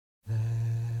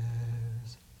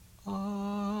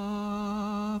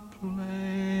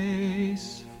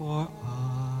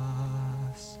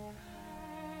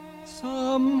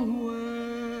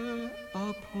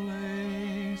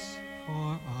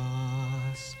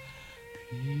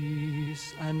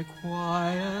and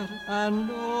quiet and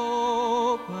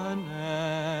open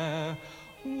air.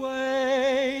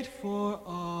 Wait for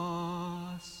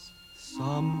us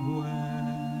somewhere.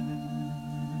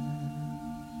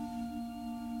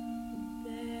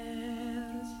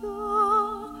 There's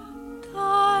a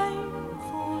time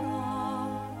for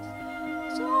us,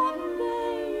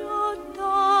 someday a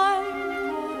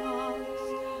time for us,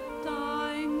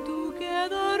 time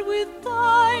together with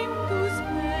time to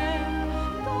spend,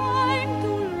 time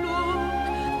to look,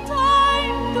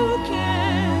 time to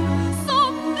care,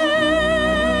 someday.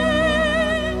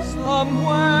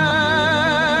 Somewhere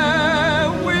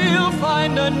we'll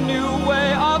find a new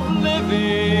way of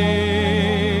living.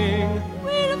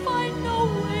 We'll find a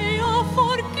way of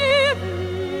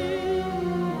forgiving,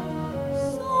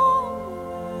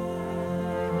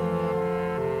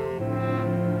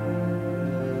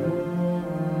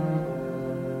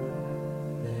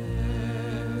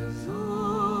 There's a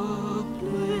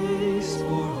place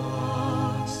for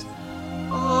us,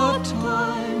 a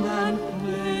time and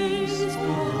place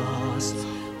for us.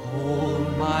 Hold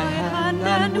my hand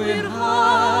and we're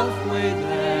halfway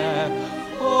there.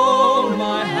 Hold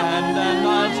my hand and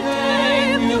I'll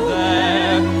take you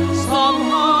there.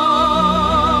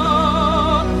 Somehow,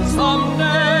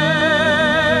 someday,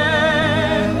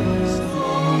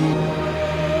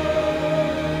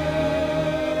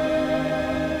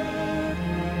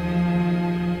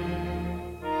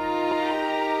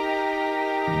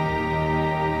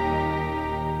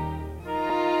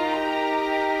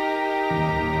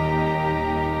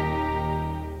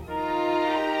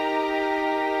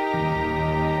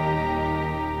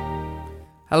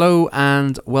 Hello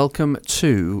and welcome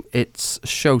to It's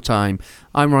Showtime.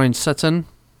 I'm Ryan Sutton.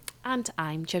 And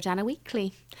I'm Jodana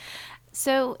Weekly.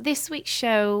 So this week's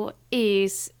show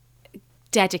is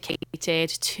dedicated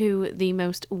to the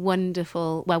most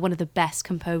wonderful, well, one of the best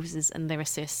composers and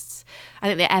lyricists I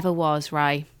think there ever was,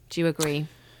 Rai. Do you agree?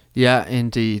 Yeah,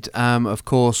 indeed. Of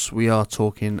course, we are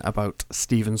talking about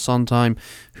Stephen Sondheim,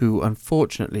 who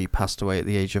unfortunately passed away at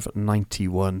the age of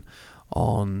 91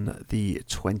 on the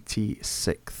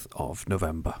 26th of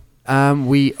November.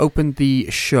 We opened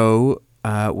the show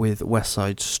with West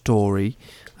Side Story,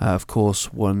 of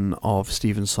course, one of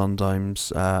Stephen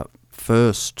Sondheim's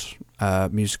first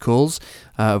musicals,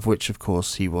 of which, of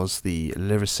course, he was the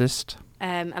lyricist.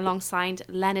 Alongside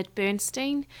Leonard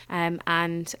Bernstein,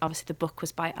 and obviously the book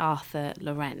was by Arthur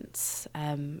Lawrence,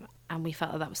 and we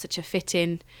felt that was such a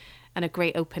fitting and a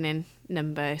great opening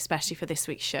number, especially for this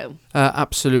week's show.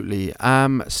 Absolutely.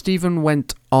 Stephen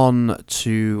went on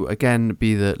to, again,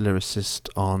 be the lyricist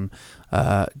on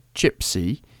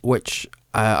Gypsy, which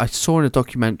I saw in a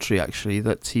documentary, actually,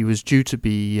 that he was due to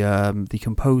be the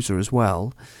composer as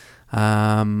well.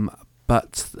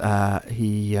 But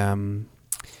he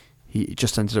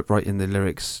just ended up writing the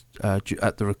lyrics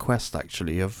at the request,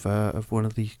 actually, of one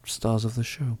of the stars of the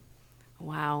show.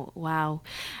 Wow.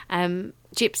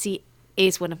 Gypsy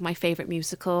is one of my favourite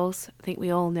musicals. I think we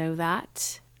all know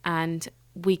that. And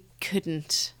we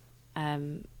couldn't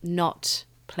not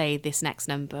play this next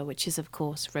number, which is, of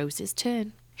course, Rose's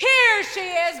Turn. Here she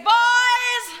is,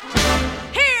 boys!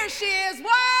 Here she is,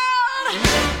 world!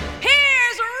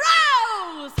 Here's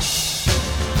Rose!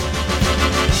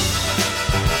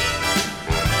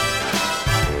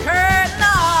 Curtain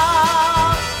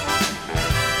off!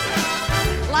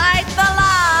 Light the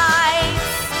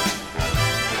lights!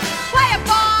 Play it,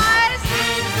 boys!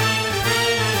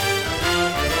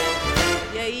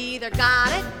 You either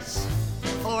got it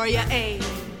or you ain't.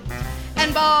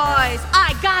 And boys,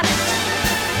 I got it!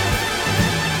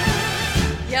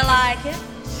 You like it?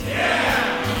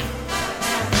 Yeah!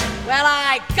 Well,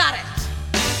 I got it!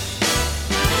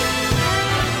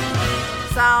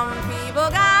 Some people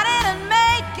got it and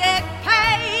make it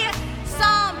pay.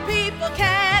 Some people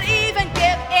can't even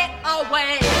give it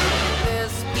away.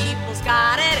 This people's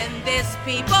got it and this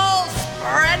people's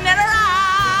spreading it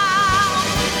around.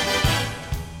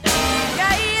 You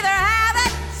either have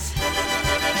it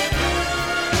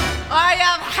or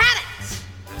you've had it.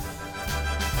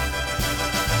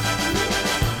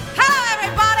 Hello,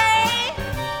 everybody.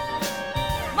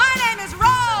 My name is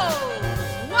Rose.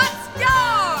 What's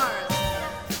yours?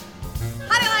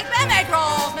 How do you like them egg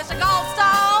rolls, Mr.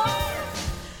 Goldstone?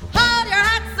 Hold your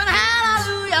hats and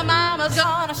hallelujah, Mama's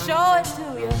gonna show it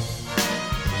to you.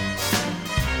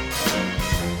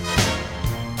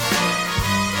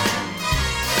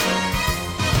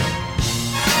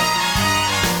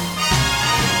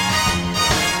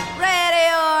 Ready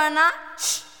or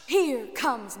not, here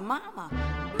comes Mama.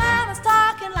 Mama's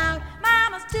talking loud,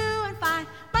 Mama's doing fine,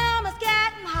 Mama's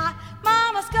getting hot,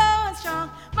 Mama's going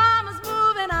strong, Mama's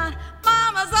moving on,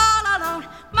 Mama's all alone,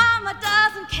 Mama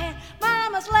doesn't care.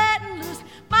 Mama's letting loose.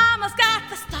 Mama's got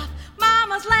the stuff.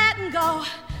 Mama's letting go.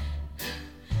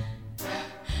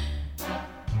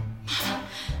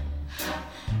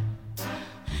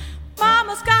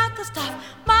 Mama's got the stuff.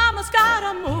 Mama's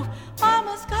gotta move.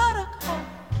 Mama's gotta go.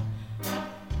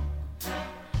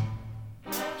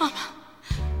 Mama.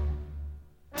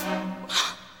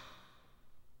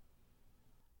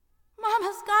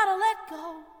 Mama's gotta let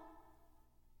go.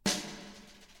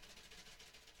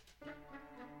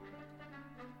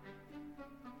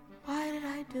 Why did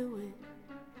I do it?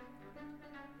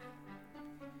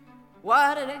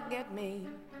 What did it get me?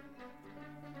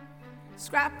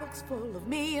 Scrapbooks full of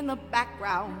me in the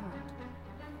background.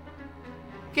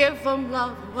 Give them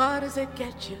love, what does it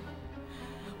get you?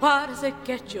 What does it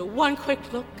get you? One quick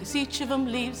look, 'cause each of them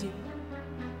leaves you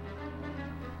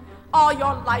all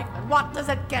your life, and what does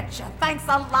it get you? Thanks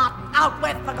a lot, and out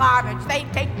with the garbage. They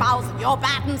take bows and you're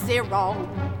batting zero.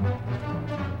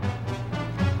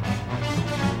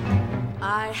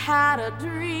 I had a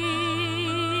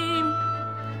dream.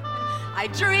 I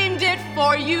dreamed it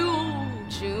for you,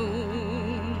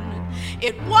 June.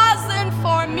 It wasn't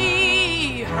for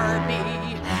me,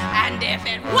 Herbie. And if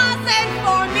it wasn't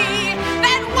for me,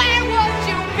 then where would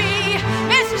you be,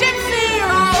 Miss Gypsy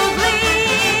Rose Lee?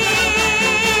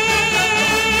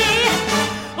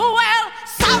 Well,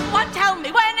 someone tell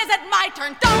me, when is it my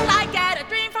turn? Don't I get a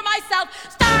dream for myself?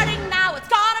 Starting now, it's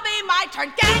gonna be my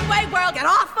turn. Gangway world, get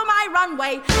off of my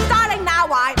runway. Starting now,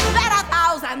 I bet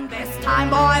 1,000. This time,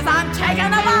 boys, I'm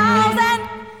taking a bows, and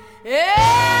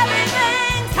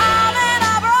everything's coming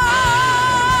up wrong.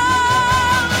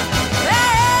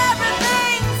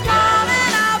 Everything's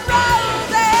coming up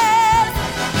roses.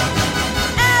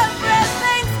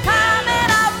 Everything's coming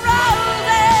up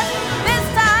roses. This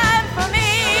time for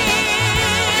me.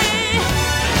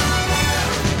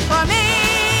 For me.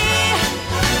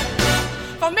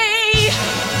 For me.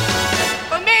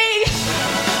 For me.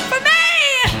 For me.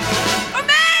 For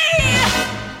me.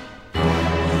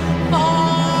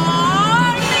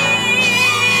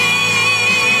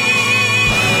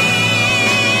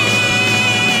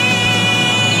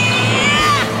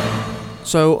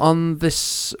 So on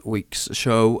this week's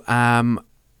show,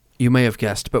 you may have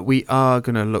guessed, but we are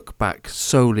going to look back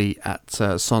solely at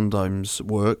Sondheim's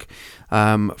work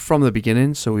from the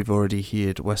beginning. So we've already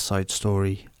heard West Side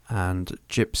Story and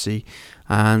Gypsy,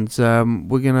 and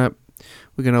we're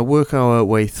gonna work our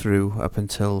way through up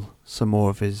until some more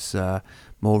of his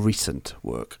more recent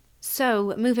work.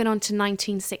 So, moving on to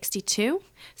 1962,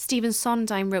 Stephen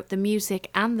Sondheim wrote the music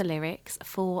and the lyrics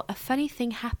for A Funny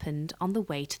Thing Happened on the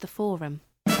Way to the Forum.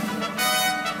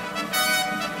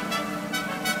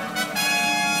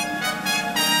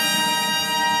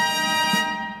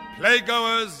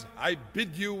 Playgoers, I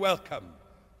bid you welcome.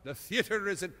 The theatre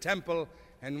is a temple,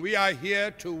 and we are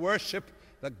here to worship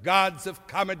the gods of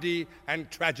comedy and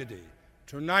tragedy.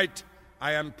 Tonight,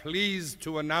 I am pleased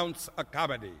to announce a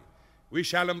comedy. We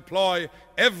shall employ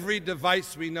every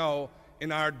device we know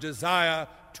in our desire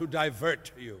to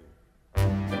divert you.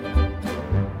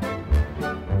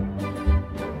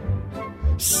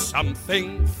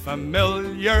 Something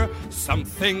familiar,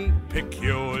 something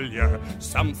peculiar,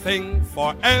 something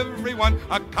for everyone,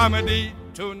 a comedy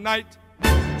tonight.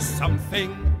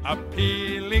 Something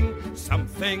appealing,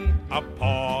 something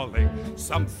appalling,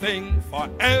 something for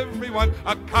everyone,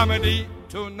 a comedy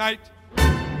tonight.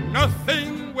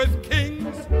 Nothing with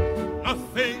kings,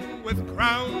 nothing with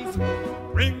crowns.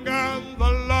 Bring on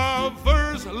the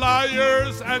lovers,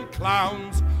 liars, and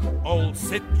clowns. Old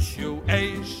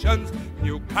situations,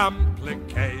 new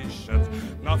complications.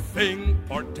 Nothing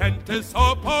portentous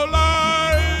or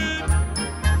polite.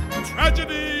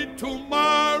 Tragedy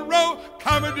tomorrow,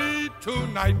 comedy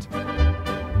tonight.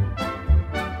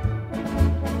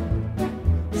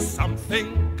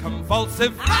 Something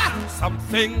convulsive,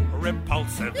 something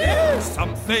repulsive,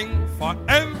 something for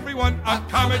everyone, a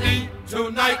comedy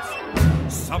tonight.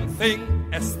 Something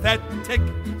aesthetic,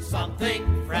 Something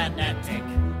frenetic,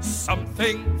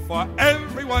 something for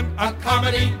everyone, a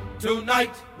comedy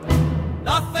tonight.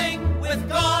 nothing with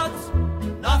gods,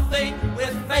 nothing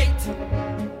with fate.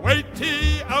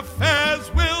 Weighty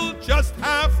affairs will just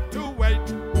have to wait.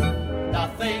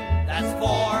 Nothing that's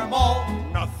formal,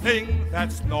 Nothing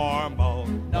that's normal.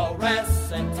 no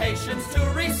recitations to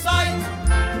recite.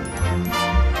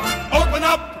 Open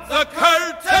up the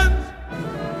curtains.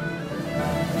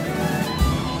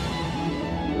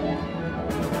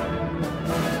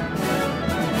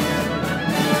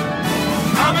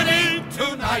 Comedy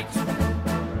tonight.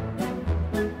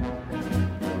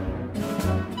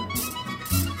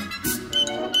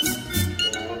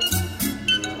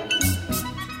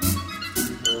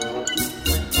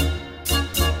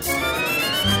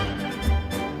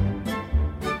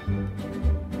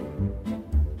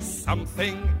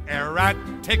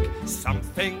 erratic,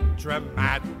 something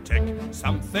dramatic,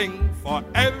 something for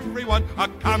everyone, a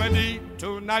comedy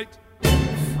tonight.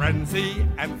 Frenzy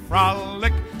and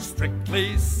frolic,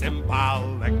 strictly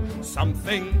symbolic,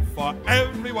 something for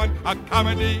everyone, a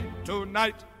comedy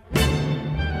tonight.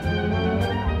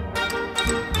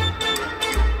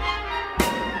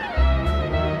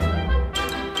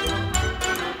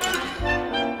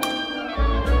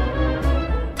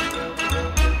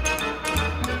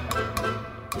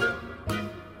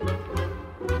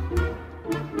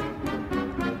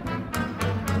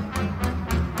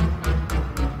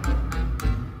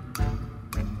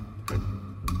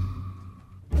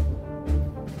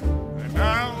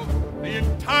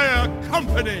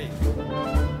 Company.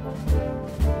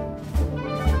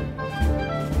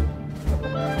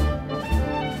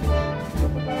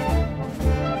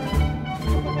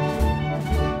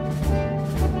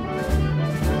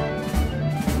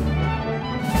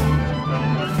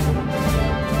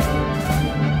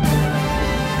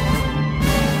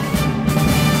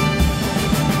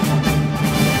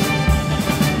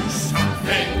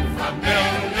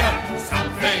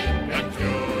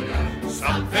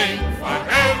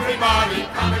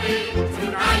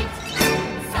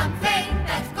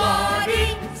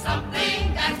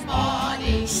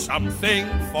 Something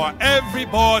for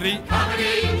everybody.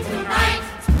 Comedy tonight.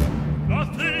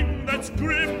 Nothing that's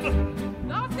grim.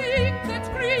 Nothing that's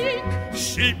Greek.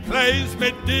 She plays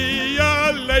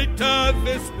Medea later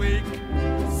this week.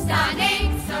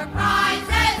 Stunning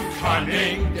surprises.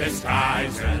 Cunning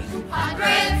disguises.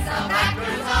 Hundreds of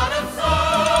actors out of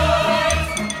sight.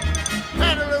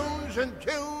 Pantaloons and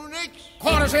tunics.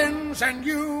 Courtesans and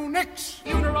eunuchs.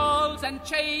 Funerals and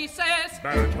chases.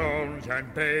 Baritones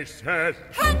and basses.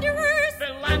 Thunderers.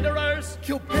 Philanderers.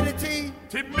 Cupidity.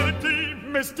 Timidity.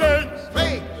 Mistakes.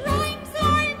 Fake. Rhymes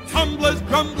are Tumblers,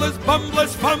 grumblers,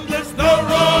 bumblers, fumblers. No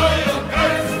royal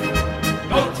curse.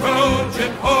 No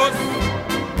Trojan horse.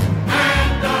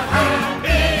 And a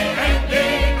happy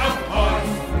ending, of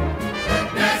course.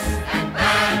 goodness and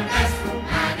badness.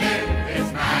 And it is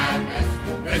madness.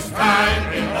 This time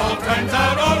it all turns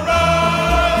out all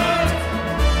right.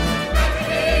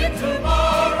 Tragedy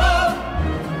tomorrow.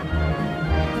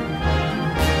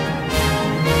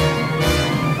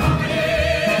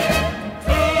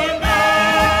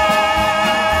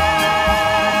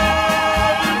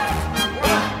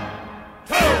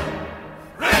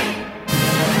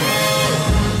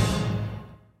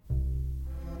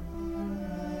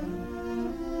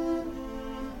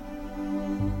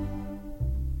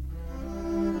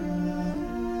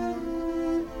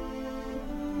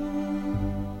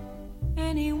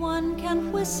 Anyone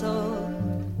can whistle,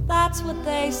 that's what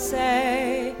they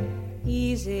say.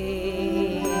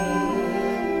 Easy.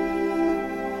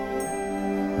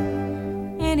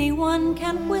 Anyone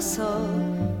can whistle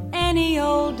any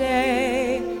old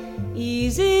day.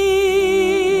 Easy.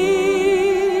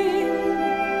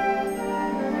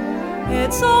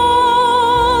 It's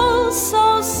all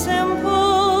so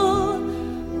simple.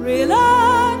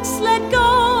 Relax, let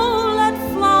go, let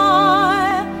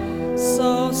fly.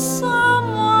 So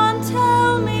someone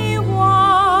tell me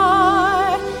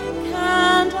why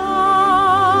can't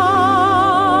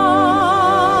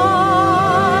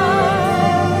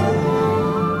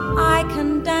I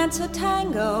can dance a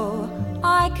tango,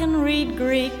 I can read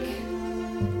Greek,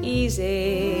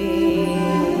 easy.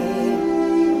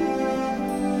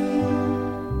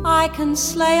 I can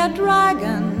slay a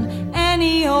dragon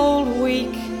any old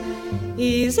week,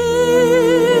 easy.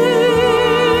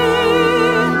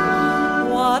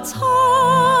 What's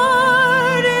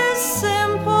hard is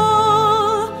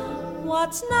simple.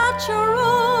 What's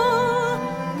natural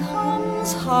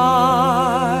comes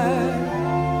hard.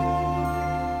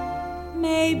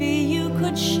 Maybe you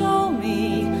could show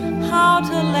me how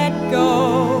to let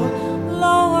go,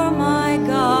 lower my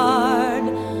guard,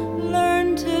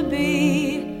 learn to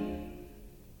be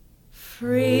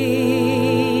free.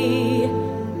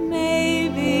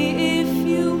 Maybe if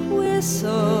you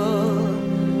whistle,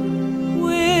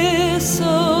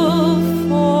 whistle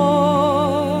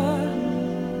for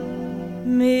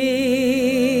me.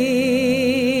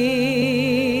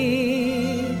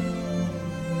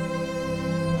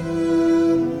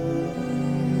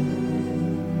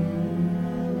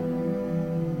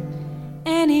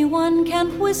 Anyone can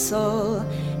whistle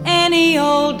any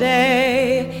old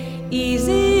day,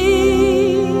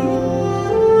 easy.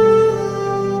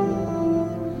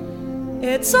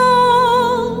 It's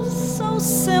all so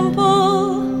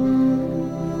simple.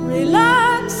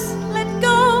 Relax, let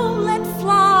go, let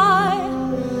fly.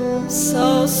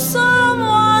 So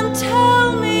someone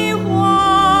tell me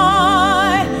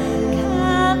why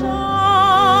can't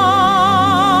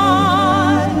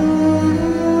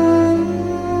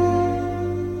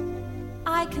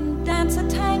can dance a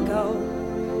tango.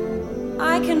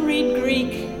 I can read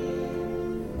Greek.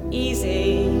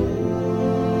 Easy.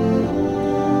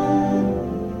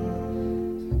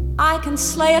 I can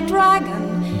slay a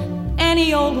dragon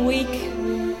any old week.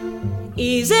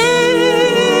 Easy.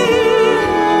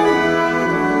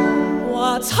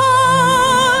 What's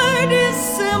hard is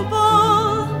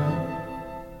simple.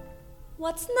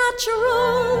 What's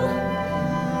natural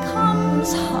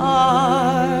comes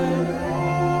hard.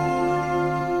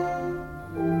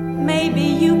 Maybe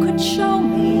you could show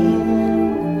me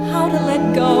how to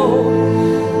let go,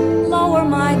 lower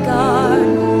my guard,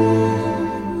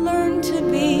 learn to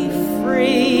be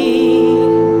free.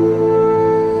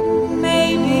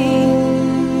 Maybe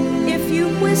if you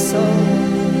whistle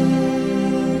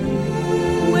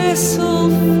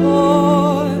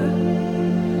for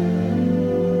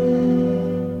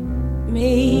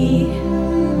me.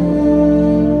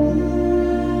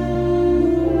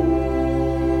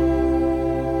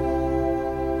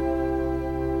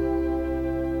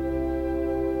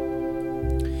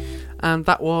 And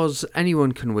that was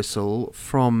Anyone Can Whistle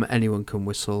from Anyone Can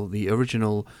Whistle, the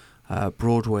original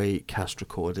Broadway cast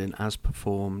recording as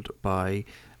performed by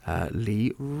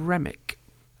Lee Remick.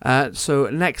 So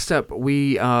next up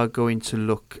we are going to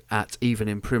look at Even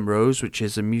in Primrose, which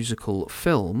is a musical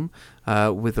film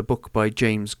with a book by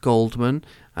James Goldman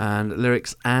and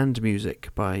lyrics and music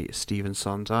by Stephen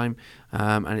Sondheim,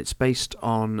 and it's based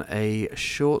on a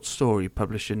short story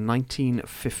published in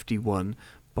 1951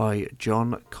 by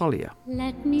John Collier.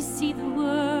 Let me see the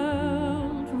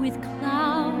world with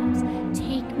clouds,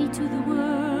 take me to the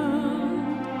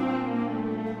world,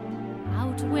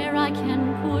 out where I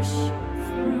can push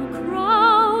through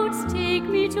crowds, take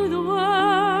me to the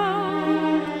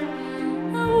world,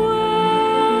 a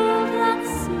world that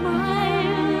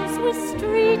smiles with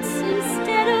streets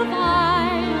instead of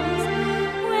aisles,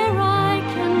 where I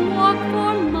can walk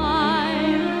for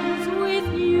miles with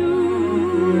you.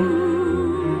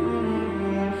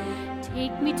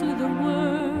 Take me to the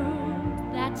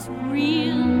world that's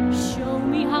real, show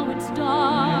me how it's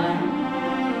done,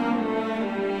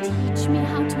 teach me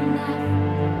how to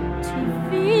laugh, to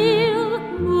feel,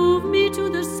 move me to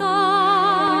the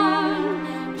sun,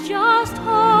 just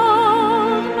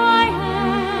hold my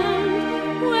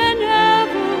hand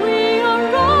whenever we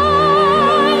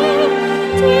arrive,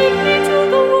 take me to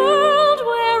the world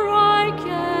where I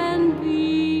can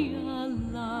be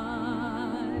alive.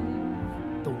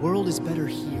 The world is better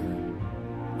here.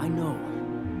 I know.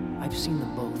 I've seen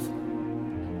them both.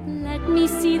 Let me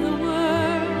see the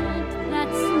world that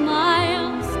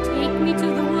smiles, take me to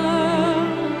the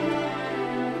world,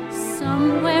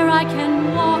 somewhere I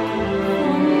can walk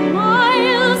for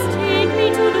miles, take me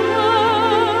to the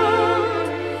world,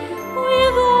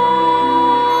 with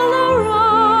all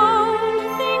around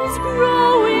things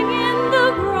growing in the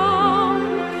ground,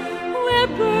 where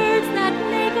birds that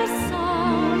make a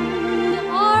sound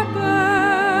are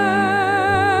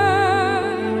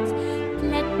birds.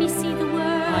 Let me see the world.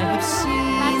 I have seen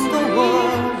that's the real.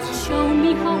 world, Show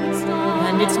me how it's done,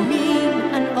 and it's mean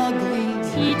and ugly.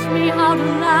 teach me how to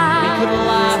laugh. We could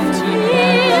laugh to together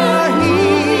feel,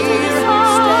 here.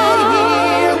 Stay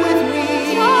here with me.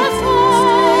 just Stay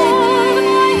hold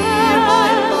my here. hand I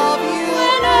love you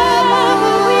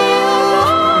whenever we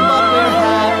arrive. but we're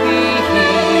happy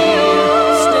here.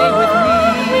 Stay with me.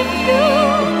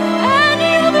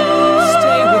 Any other world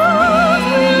Stay with me.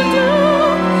 will do.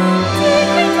 Take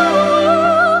me to a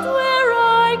world where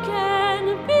I can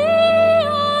be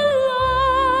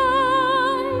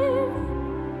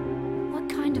alive. What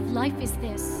kind of life is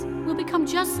this? We'll become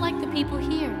just like the people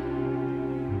here.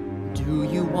 Do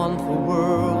you want the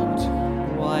world?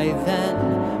 Why then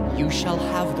you shall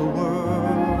have the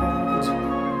world.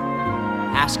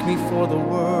 Ask me for the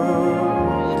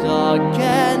world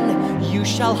again. You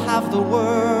shall have the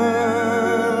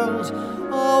world.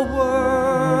 A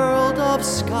world of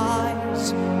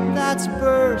skies that's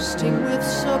bursting with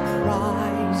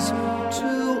surprise,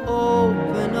 to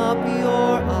open up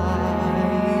your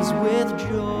eyes with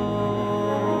joy.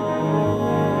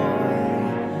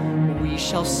 We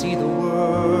shall see the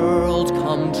world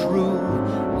come true.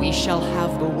 We shall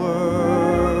have the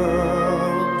world.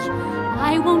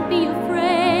 I won't be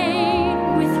afraid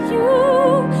with you.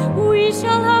 We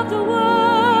shall have the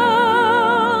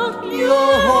world.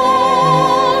 You'll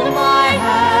hold my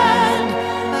hand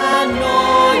and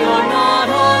know you're not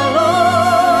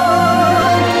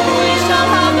alone. We shall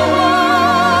have the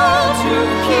world to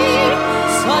keep,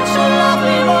 such a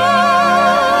lovely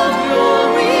world you'll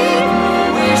reap.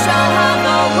 We shall have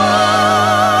the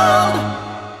world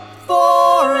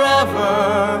forever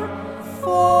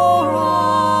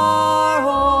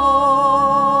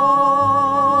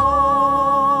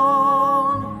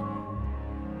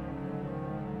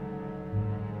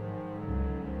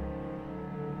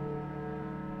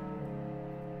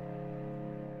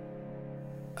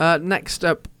Next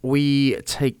up, we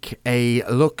take a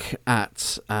look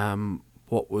at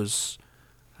what was,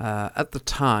 at the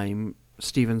time,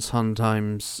 Stephen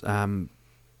Sondheim's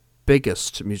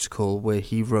biggest musical, where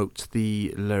he wrote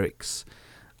the lyrics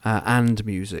and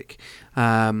music.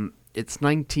 It's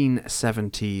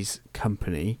 1970s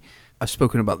Company. I've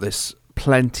spoken about this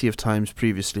plenty of times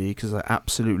previously because I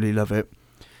absolutely love it.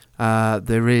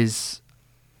 There is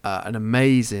an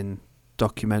amazing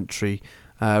documentary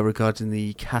regarding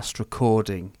the cast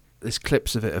recording. There's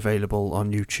clips of it available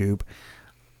on YouTube.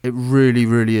 It really,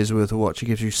 really is worth a watch. It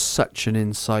gives you such an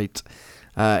insight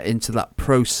into that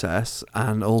process,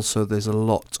 and also there's a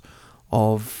lot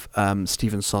of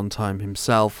Stephen Sondheim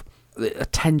himself. The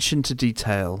attention to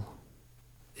detail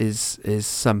is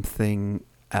something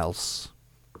else.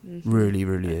 Mm-hmm. Really,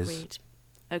 really is.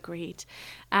 Agreed.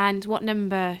 And what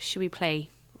number should we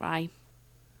play, Rye?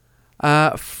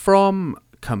 From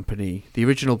Company, the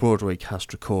original Broadway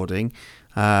cast recording,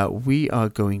 we are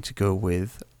going to go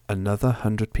with Another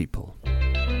 100 People.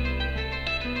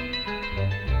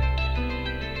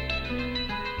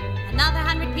 Another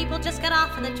 100 people just got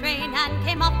off of the train and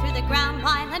came up through the ground,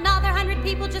 while another 100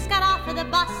 people just got off of the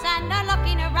bus and are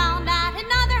looking around at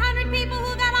another 100 people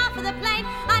who got off of the plane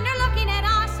and are looking at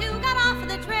us who got off of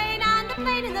the train and the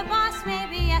plane and the bus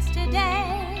maybe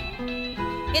yesterday.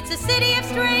 It's a city of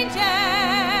strangers,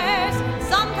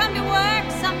 some come to work,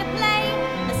 some to play.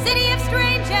 A city of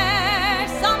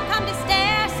strangers, some come to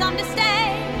stare, some to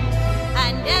stay.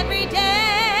 And every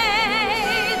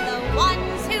day, the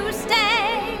ones who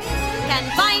stay can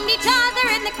find each other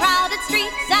in the crowded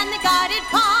streets and the guarded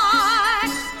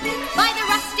parks, by the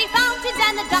rusty fountains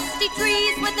and the dusty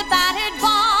trees with the battered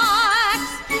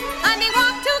barks. And they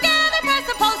walk together past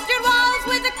the postered walls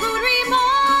with the crude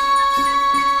remarks.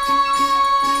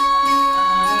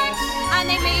 And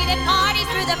they meet at parties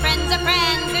through the friends of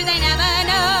friends who they never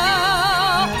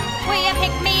know. Will you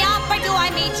pick me up or do I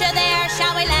meet you there?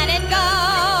 Shall we let it go?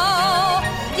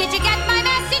 Did you get my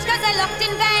message? 'Cause I looked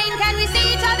in vain. Can we see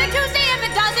each other Tuesday if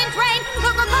it doesn't rain?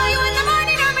 Look, I'll call you in the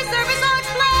morning or my service I'll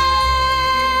explain.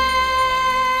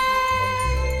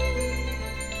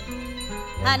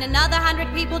 And another 100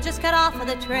 people just got off of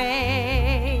the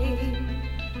train.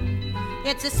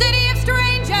 It's a city of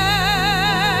strangers,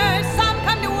 some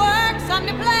come to work, some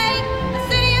to play. A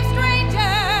city of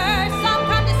strangers, some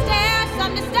come to stare,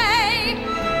 some to stay.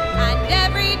 And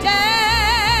every day,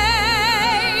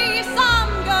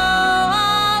 some go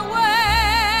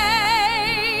away.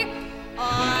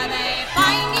 Or they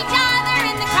find each other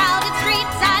in the crowded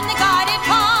streets and the guarded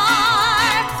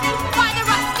parks, by the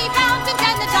rusty fountains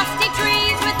and the dusty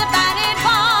trees with the battered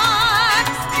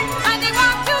barks. And they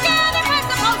walk together past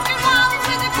the postered walls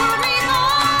with the crude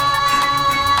remarks.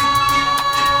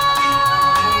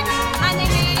 And they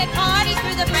meet at parties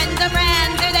through the friends of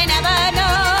friends who they never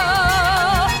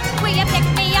know. Will you pick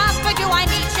me up or do I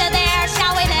meet you there?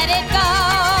 Shall we let it go?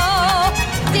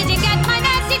 Did you get my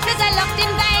message? 'Cause I looked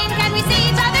in vain. Can we see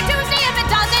each other Tuesday if it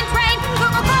doesn't rain?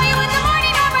 We'll call you in the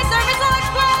morning or my service will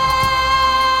explain.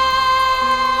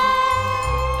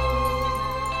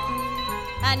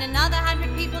 And another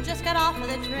 100 people just got off of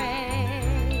the train.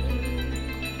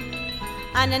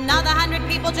 And another 100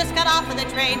 people just got off of the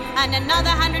train. And another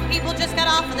 100 people just got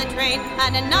off of the train.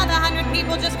 And another 100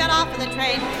 people just got off of the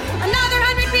train. Another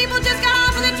 100 people just got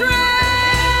off of the train.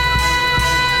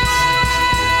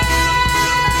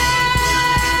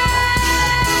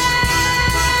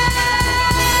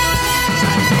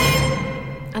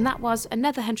 And that was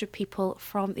Another 100 People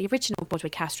from the original Broadway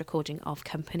cast recording of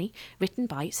Company, written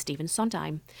by Stephen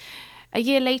Sondheim. A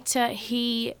year later,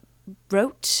 he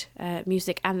wrote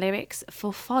music and lyrics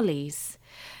for Follies,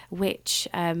 which,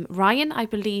 Ryan, I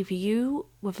believe you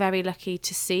were very lucky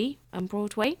to see on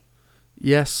Broadway.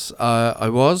 Yes, I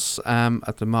was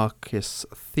at the Marcus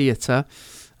Theatre,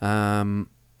 and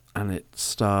it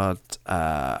starred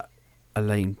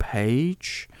Elaine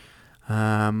Page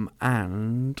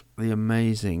and the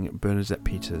amazing Bernadette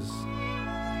Peters.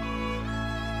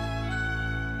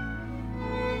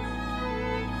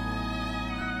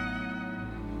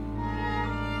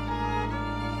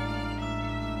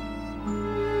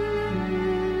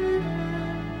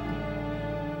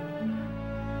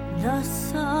 The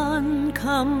sun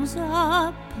comes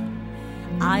up,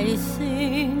 I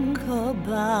think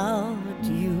about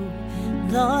you.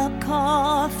 The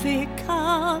coffee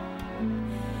cup,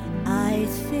 I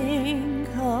think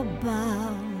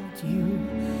about you.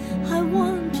 I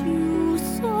want you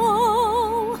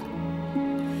so.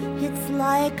 It's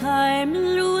like I'm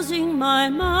losing my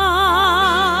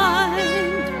mind.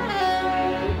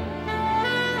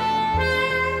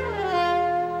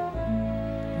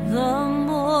 The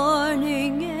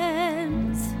morning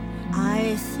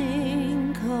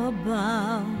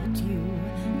about you.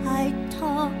 I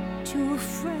talk to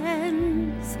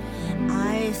friends.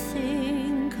 I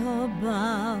think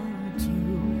about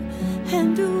you.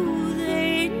 And do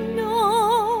they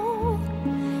know?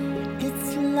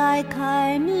 It's like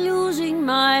I'm losing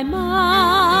my mind.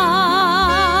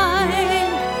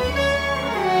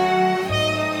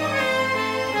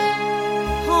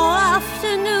 All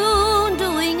afternoon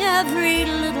doing every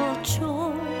little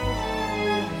chore.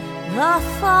 The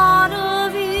thought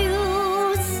of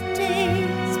you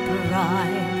stays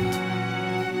bright.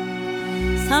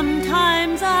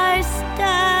 Sometimes I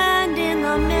stand in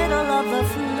the middle of the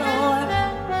floor,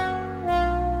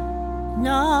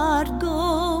 not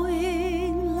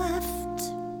going left,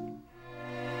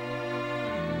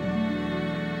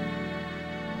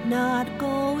 not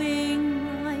going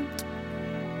right.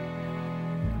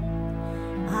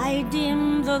 I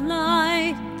dim the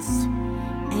lights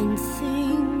and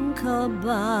think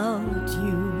about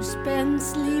you, spend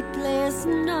sleepless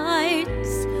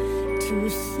nights to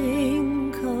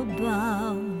think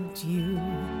about you.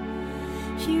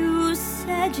 You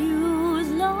said you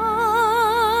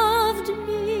loved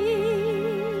me,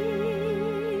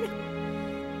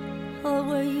 or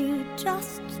were you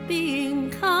just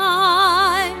being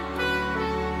kind?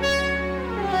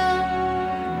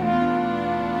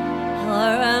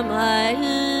 Or am I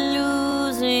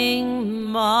losing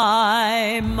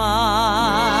my mind?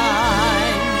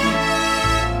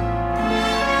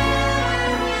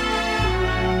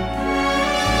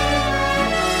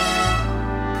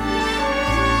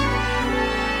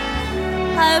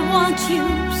 I want you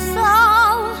so.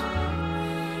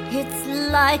 It's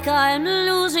like I'm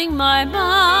losing my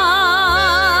mind.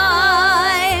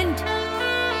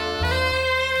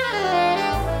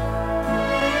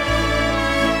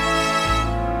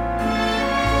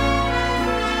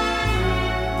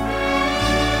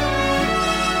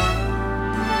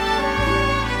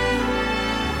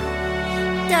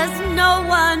 Does no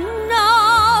one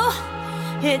know?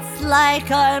 It's like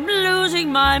I'm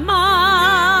losing my mind.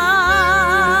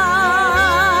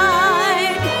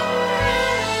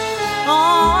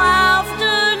 All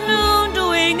afternoon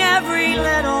doing every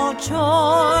little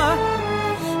chore.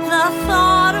 The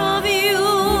thought of you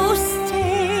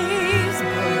stays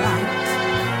bright.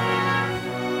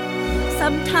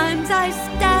 Sometimes I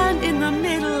stand in the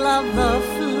middle of the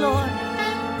floor,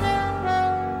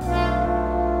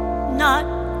 not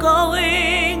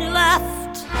going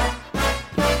left,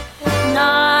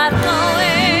 not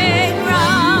going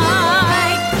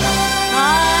right.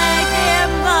 I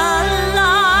dim the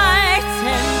lights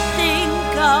and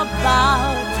think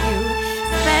about you,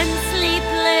 spend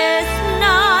sleepless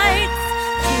nights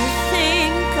to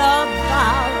think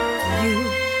about you.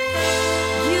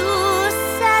 You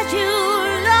said you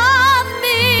loved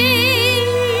me,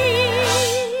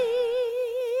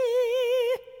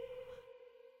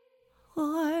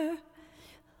 or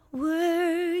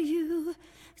were you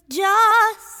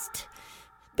just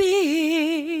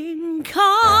being kind?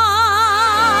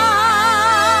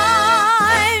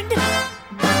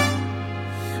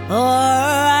 Or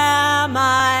am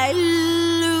I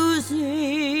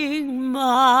losing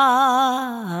my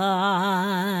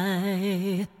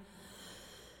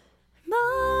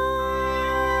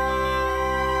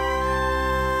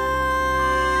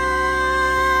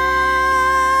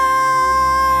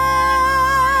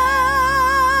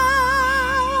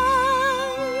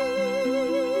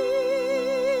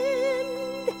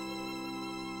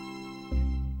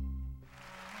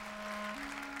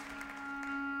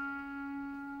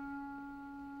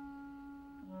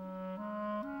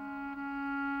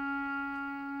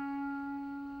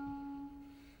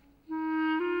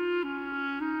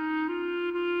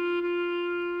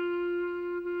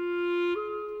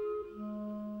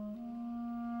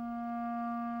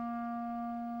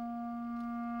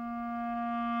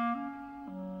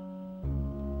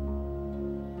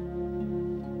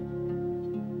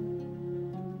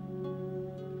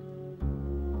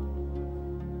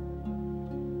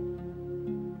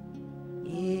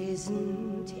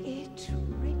Isn't it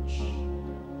rich?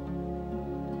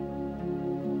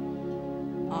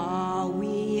 Are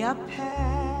we a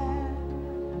pair?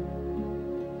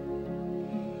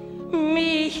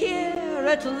 Me here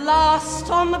at last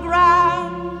on the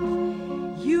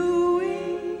ground, you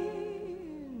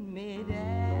in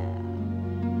midair.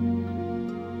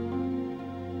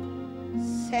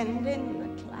 Send in the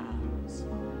clouds.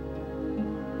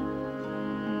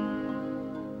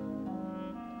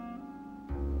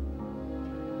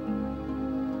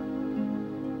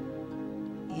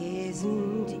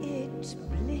 Isn't it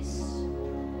bliss?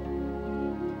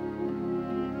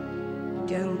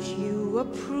 Don't you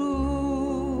approve?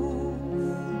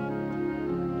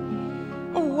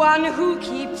 one who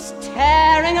keeps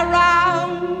tearing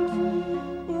around,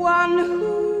 one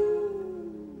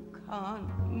who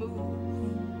can't move.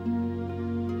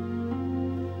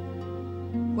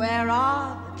 Where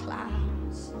are the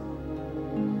clowns?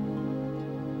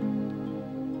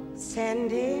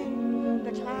 Send in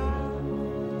the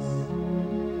clowns.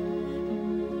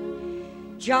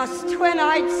 Just when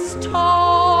I'd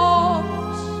stopped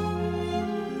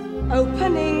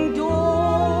opening doors,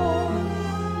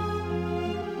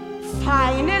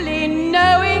 finally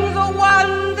knowing the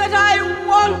one that I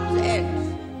wanted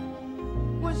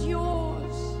was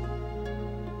yours,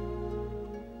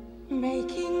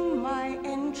 making my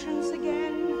entrance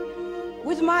again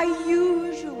with my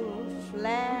usual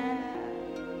flair,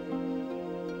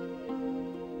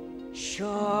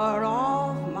 sure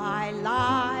of my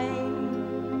lines.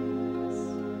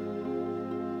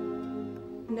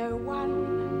 No one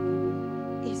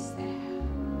is there.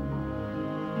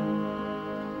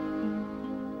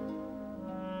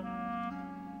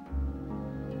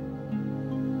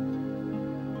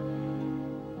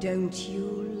 Don't you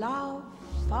love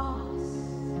farce?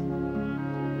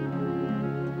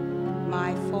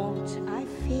 My fault, I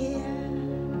fear.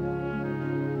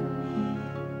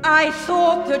 I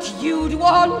thought that you'd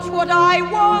want what I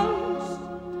want.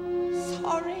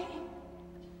 Sorry,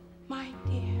 my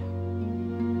dear.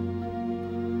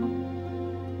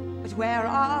 But where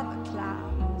are the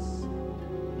clowns?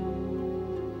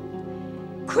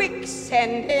 Quick,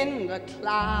 send in the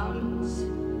clowns.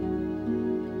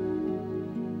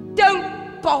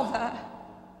 Don't bother.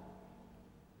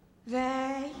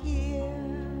 They're here.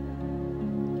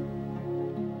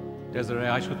 Desiree,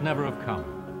 I should never have come.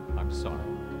 I'm sorry.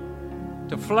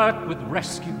 To flirt with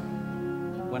rescue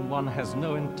when one has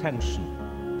no intention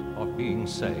of being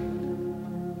saved.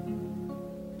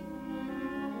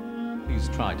 Please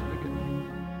try to forgive me.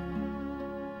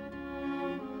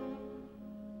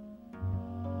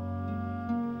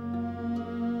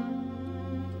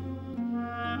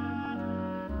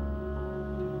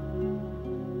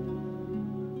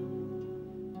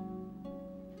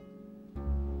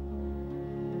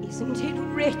 Isn't it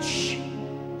rich?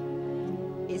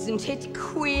 Isn't it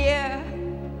queer?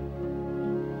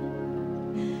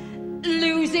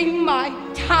 Losing my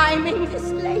timing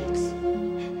this late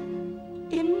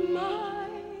in my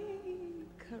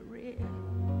career.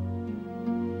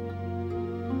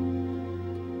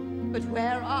 But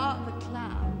where are the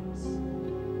clowns?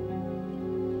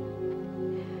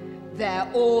 There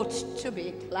ought to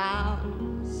be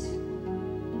clowns.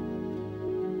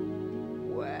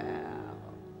 Well,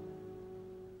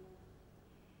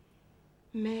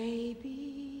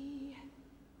 maybe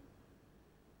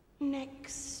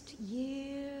next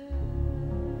year.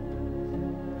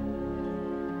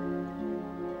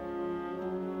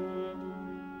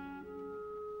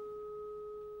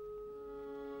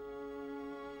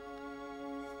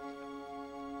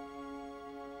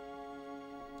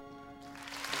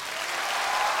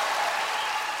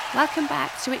 Welcome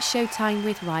back to It's Showtime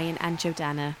with Ryan and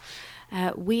Jodana.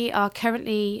 We are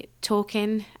currently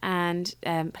talking and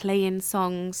playing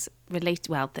songs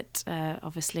that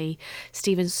obviously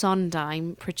Stephen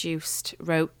Sondheim produced,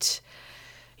 wrote,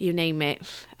 you name it,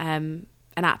 an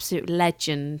absolute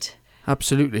legend.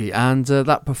 Absolutely, and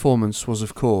that performance was,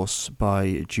 of course,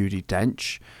 by Judi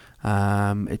Dench.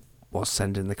 It was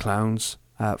Send in the Clowns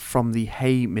from the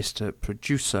Hey Mr.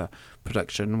 Producer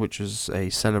production, which was a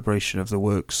celebration of the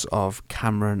works of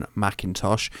Cameron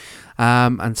Mackintosh.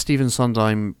 And Stephen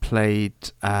Sondheim played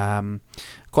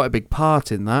quite a big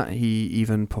part in that. He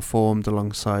even performed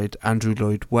alongside Andrew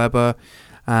Lloyd Webber,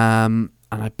 and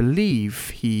I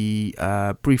believe he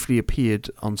briefly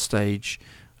appeared on stage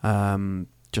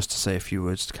just to say a few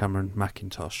words to Cameron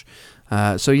Mackintosh.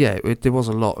 There was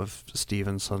a lot of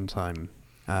Stephen Sondheim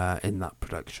in that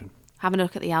production. Having a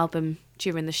look at the album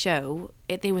during the show,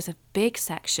 there was a big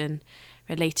section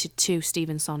related to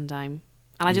Stephen Sondheim.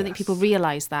 And I don't think people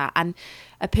realise that. And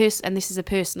and this is a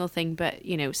personal thing, but,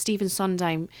 you know, Stephen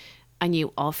Sondheim, I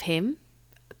knew of him,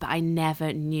 but I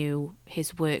never knew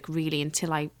his work really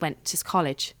until I went to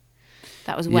college.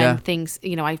 That was when things,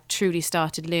 you know, I truly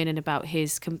started learning about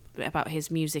his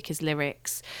music, his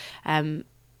lyrics.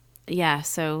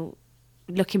 So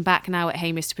looking back now at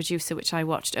Hey Mr. Producer, which I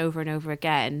watched over and over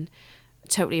again,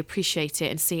 totally appreciate it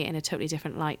and see it in a totally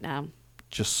different light now.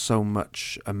 Just so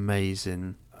much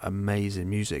amazing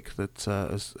music that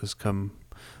has come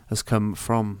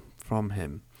from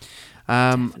him.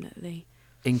 Definitely.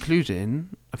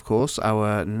 Including, of course,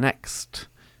 our next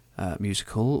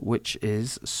musical, which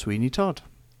is Sweeney Todd.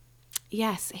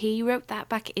 Yes, he wrote that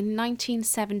back in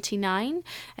 1979.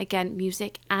 Again,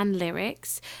 music and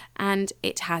lyrics, and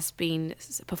it has been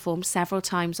performed several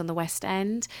times on the West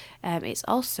End. It's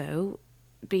also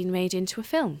been made into a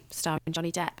film starring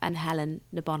Johnny Depp and Helena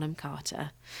Bonham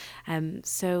Carter.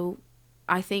 So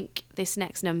I think this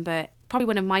next number, probably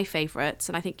one of my favourites,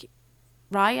 and I think,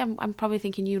 Rye, I'm probably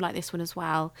thinking you like this one as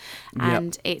well.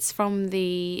 And it's from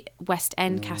the West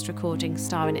End cast recording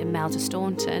starring Imelda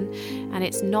Staunton, and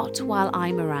it's Not While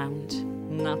I'm Around.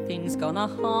 Nothing's gonna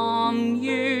harm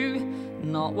you,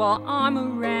 not while I'm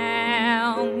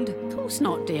around. Of course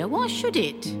not, dear. Why should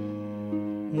it?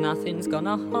 Nothing's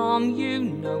gonna harm you,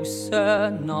 no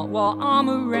sir, not while I'm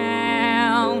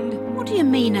around. What do you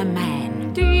mean, a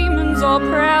man? Demons are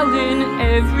prowling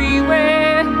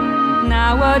everywhere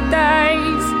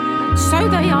nowadays. So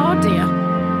they are, dear.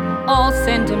 I'll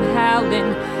send them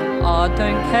howling, I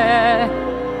don't care,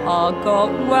 I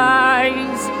got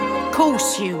ways. Of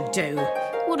course you do.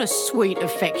 What a sweet,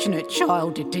 affectionate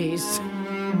child it is.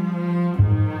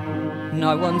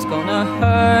 No one's gonna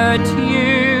hurt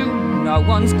you, no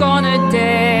one's gonna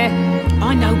dare.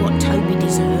 I know what Toby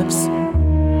deserves.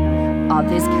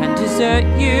 Others can desert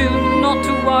you, not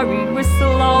to worry,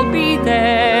 Whistle, I'll be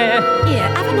there. Here,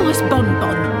 have a nice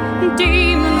bonbon.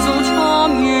 Demons will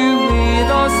charm you with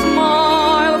a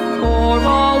smile for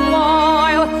a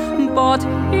while, but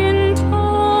in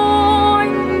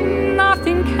time,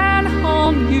 nothing can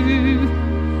harm you,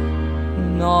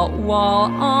 not while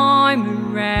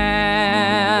I'm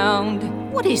around.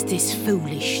 What is this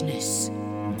foolishness?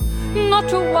 Not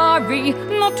to worry,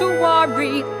 not to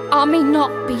worry. I may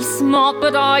not be smart,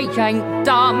 but I ain't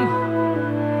dumb.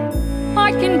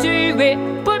 I can do it,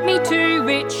 put me to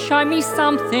it, show me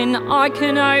something I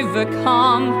can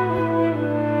overcome.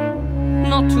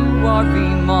 Not to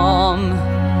worry, Mom.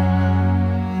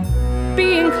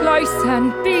 Being close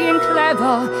and being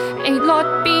clever ain't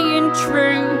like being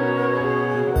true.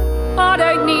 I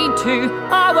don't need to,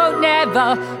 I won't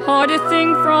never hide a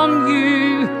thing from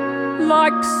you,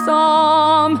 like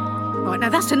some. Right, now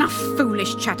that's enough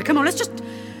foolish chatter. Come on, let's just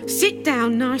sit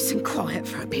down nice and quiet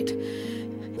for a bit.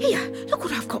 Here, look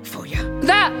what I've got for you.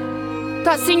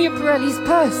 That's Signor Pirelli's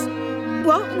purse.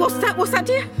 What? What's that,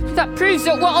 dear? That proves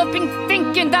that what I've been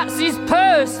thinking, that's his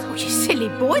purse. Oh, you silly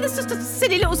boy. That's just a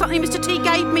silly little something Mr. T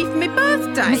gave me for my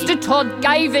birthday. Mr. Todd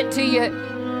gave it to you.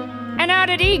 And how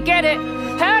did he get it?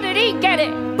 How did he get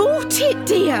it? Bought it,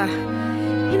 dear.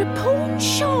 In a pawn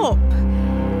shop.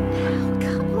 Now,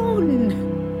 come on.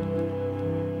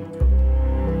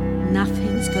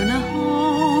 Nothing's gonna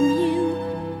harm you,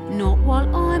 not while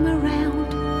I'm around.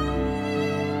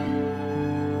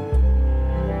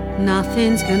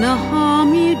 Nothing's gonna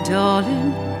harm you,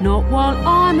 darling, not while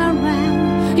I'm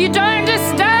around. You don't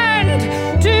understand.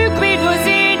 2 quid was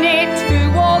in it,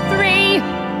 2 or 3.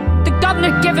 The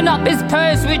governor giving up his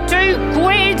purse with 2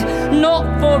 quid. Not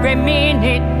for a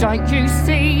minute, don't you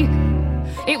see?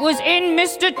 It was in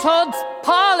Mr. Todd's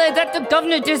parlour that the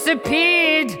governor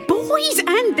disappeared. Boys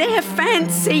and their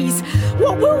fancies.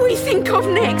 What will we think of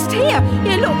next? Here,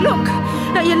 look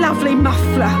at your lovely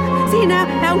muffler. See now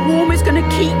how warm it's going to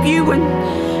keep you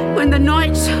when the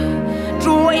nights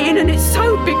draw in and it's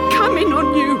so becoming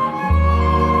on you.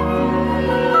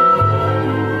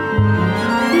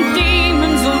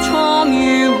 Demons will charm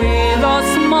you with a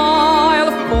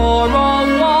smile for a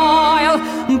while,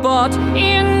 but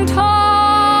in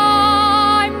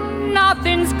time,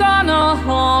 nothing's gonna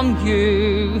harm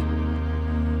you,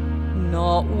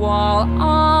 not while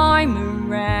I'm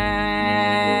around.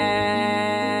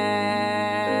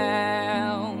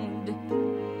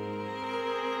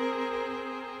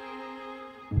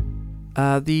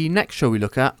 The next show we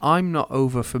look at, I'm not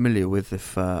over familiar with,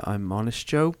 if I'm honest,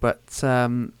 Joe, but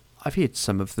I've heard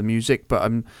some of the music, but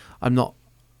I'm not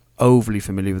overly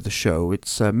familiar with the show.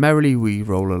 It's Merrily We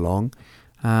Roll Along.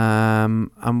 And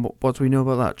what do we know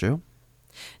about that, Joe?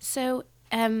 So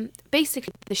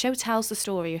basically, the show tells the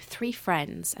story of 3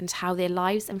 friends and how their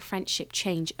lives and friendship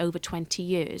change over 20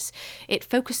 years. It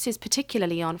focuses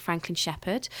particularly on Franklin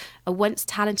Shepherd, a once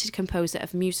talented composer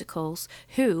of musicals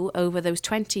who, over those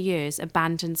 20 years,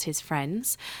 abandons his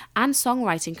friends and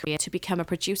songwriting career to become a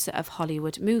producer of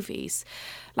Hollywood movies.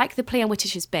 Like the play on which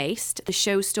it is based, the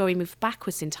show's story moved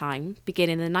backwards in time,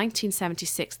 beginning in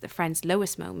 1976 at the Friends'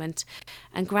 lowest moment,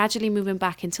 and gradually moving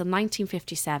back until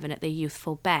 1957 at their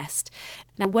youthful best.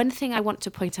 Now, one thing I want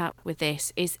to point out with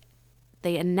this is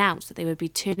they announced that they would be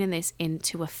turning this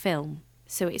into a film.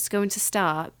 So it's going to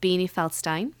star Beanie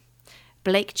Feldstein,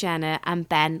 Blake Jenner, and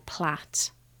Ben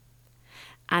Platt.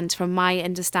 And from my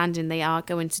understanding, they are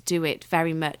going to do it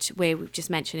very much where we've just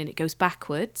mentioned it goes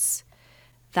backwards.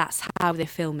 that's how they're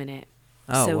filming it.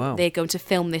 Oh, so wow. they're going to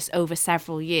film this over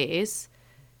several years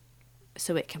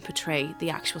so it can portray the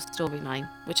actual storyline,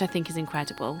 which I think is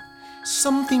incredible.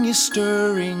 Something is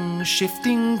stirring,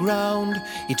 shifting ground,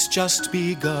 it's just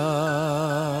begun.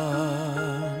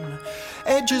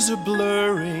 Edges are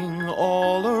blurring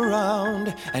all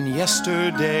around, and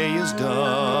yesterday is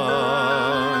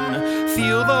done.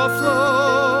 Feel the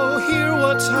flow, hear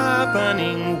what's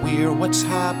happening, we're what's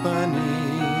happening.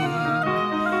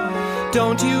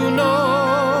 Don't you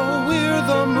know we're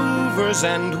the movers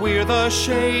and we're the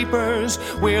shapers?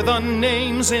 We're the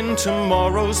names in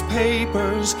tomorrow's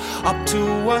papers. Up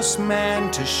to us, man,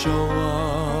 to show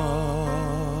 'em.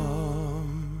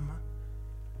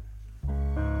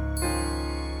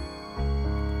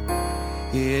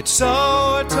 It's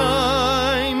our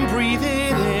time, breathe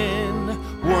it in.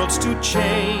 Worlds to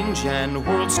change and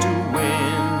worlds to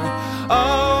win.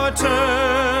 Our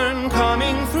turn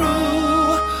coming through.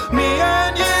 Me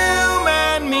and you,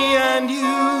 man, me and you.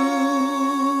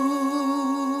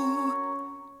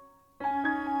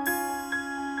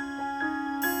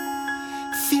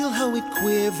 Feel how it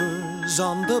quivers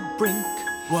on the brink.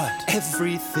 What?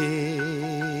 Everything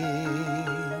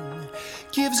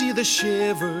gives you the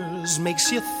shivers, makes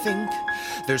you think.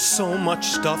 There's so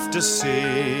much stuff to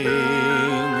sing.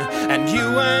 And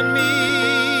you and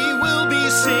me will be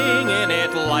singing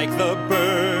it like the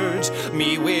birds.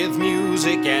 Me with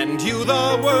music and you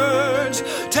the words.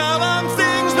 Tell them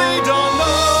things they don't know.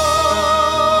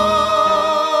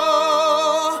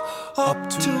 Up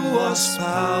to us,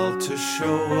 pal, to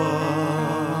show 'em.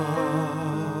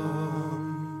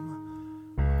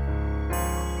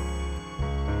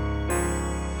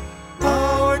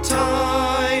 Our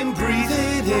time, breathe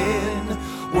it in.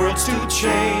 Worlds to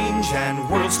change and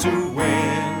worlds to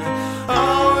win.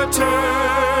 Our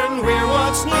turn, we're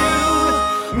what's new.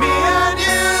 Me and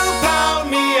you, pal,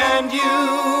 me and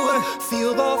you.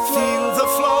 Feel the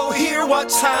flow, hear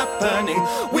what's happening.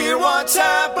 We're what's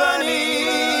happening.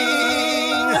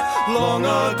 Long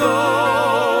ago,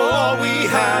 all we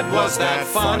had was that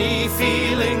funny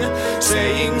feeling,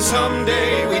 saying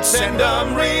someday we'd send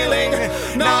them reeling.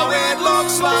 Now it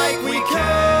looks like we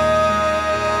can.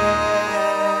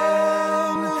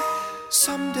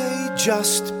 Someday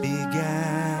just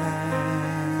began.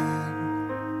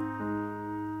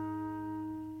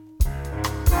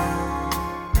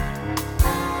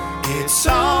 It's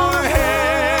our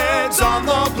heads on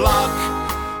the block.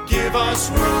 Give us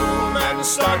room and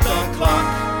start the clock.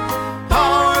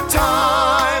 Our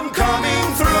time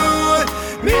coming through.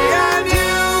 Me and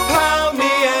you, pal,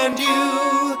 me and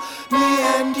you, me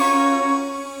and you.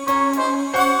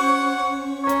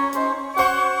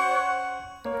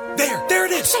 There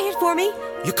it is. Say it for me.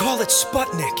 You call it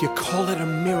Sputnik. You call it a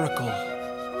miracle.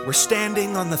 We're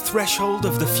standing on the threshold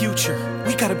of the future.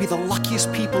 We gotta be the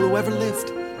luckiest people who ever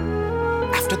lived.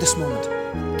 After this moment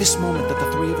that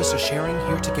the three of us are sharing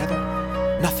here together,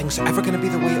 nothing's ever gonna be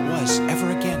the way it was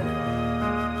ever again.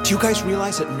 Do you guys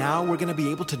realize that now we're gonna be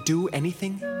able to do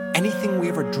anything we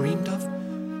ever dreamed of?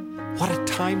 What a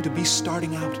time to be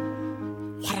starting out.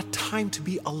 What a time to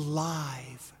be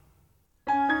alive.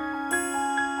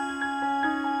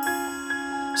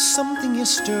 Something is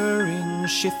stirring,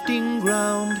 shifting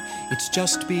ground, it's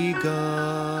just begun.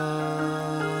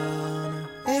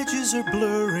 Edges are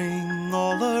blurring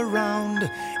all around,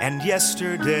 and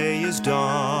yesterday is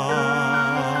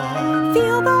done.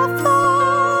 Feel the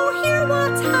flow, hear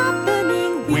what's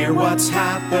happening. We're what's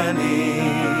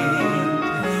happening.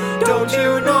 Don't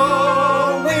you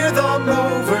know we're the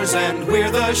movers and we're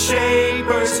the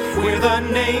shapers. We're the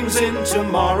names in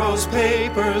tomorrow's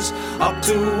papers. Up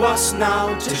to us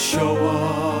now to show 'em.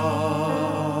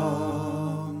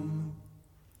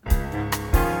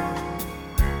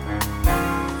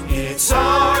 It's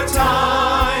our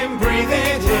time, breathe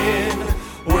it in.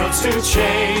 Worlds to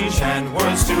change and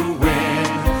worlds to win.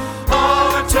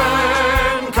 Our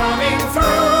turn coming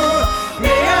through.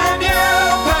 Me and you,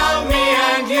 pal, me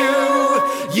and you.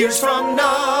 Years from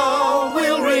now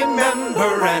we'll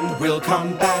remember and we'll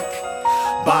come back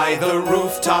by the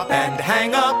rooftop and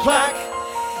hang a plaque.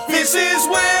 This is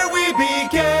where we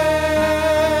began,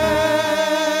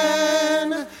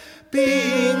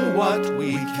 being what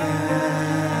we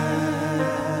can.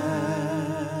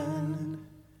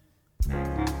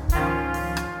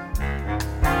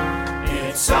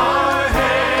 It's our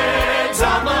heads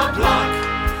on the block.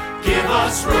 Give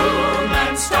us room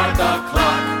and start the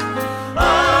clock.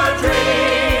 A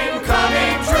dream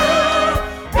coming true.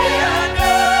 Me and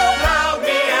you, now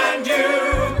me and you,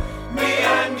 me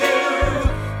and you,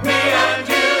 me and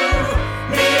you,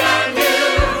 me and you,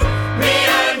 me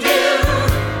and you,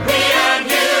 me and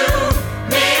you,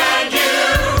 me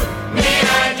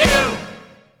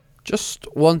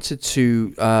wanted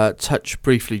to touch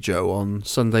briefly, Joe, on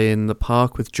Sunday in the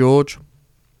Park with George.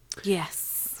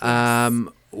 Yes.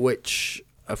 Which,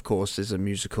 of course, is a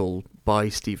musical by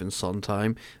Stephen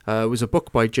Sondheim. It was a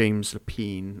book by James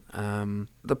Lapine.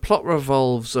 The plot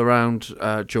revolves around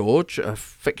George, a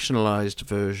fictionalized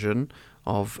version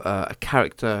of a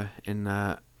character in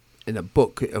a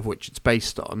book of which it's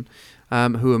based on,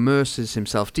 who immerses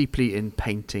himself deeply in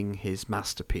painting his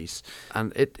masterpiece.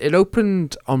 And it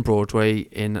opened on Broadway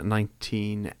in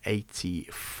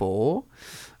 1984.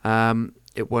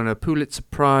 It won a Pulitzer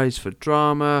Prize for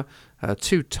drama,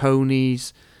 2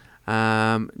 Tonys,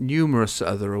 numerous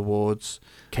other awards.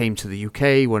 Came to the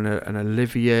UK, won an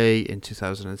Olivier in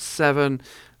 2007.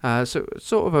 So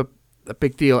sort of a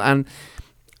big deal. And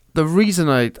the reason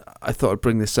I thought I'd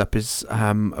bring this up is,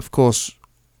 of course,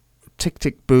 Tick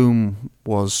Tick Boom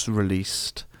was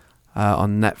released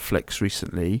on Netflix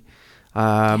recently,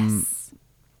 in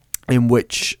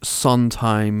which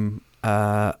Sondheim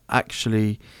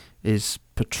actually is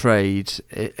portrayed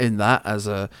in that as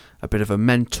a bit of a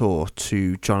mentor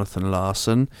to Jonathan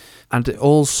Larson, and it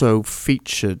also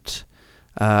featured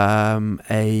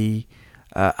a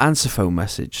answer phone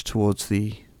message towards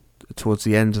the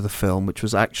end of the film, which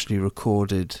was actually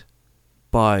recorded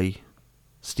by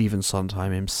Stephen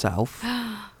Sondheim himself.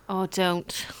 Oh,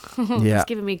 don't. Yeah. It's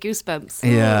giving me goosebumps.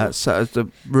 Yeah, so it's a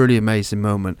really amazing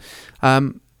moment.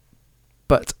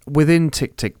 But within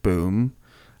Tick Tick Boom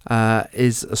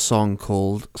is a song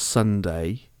called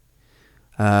Sunday,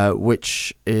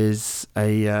 which is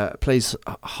plays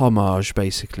homage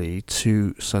basically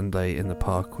to Sunday in the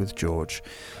Park with George.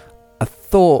 I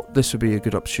thought this would be a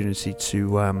good opportunity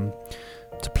to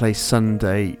play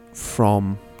Sunday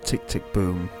from Tick Tick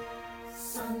Boom.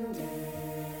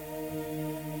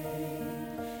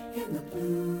 In the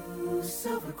blue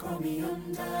silver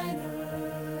chromium diner,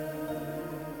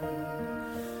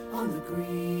 on the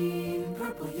green,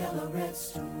 purple, yellow, red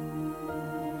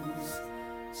stools,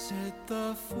 sit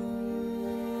the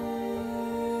fools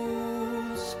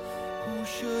who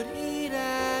should eat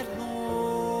at home.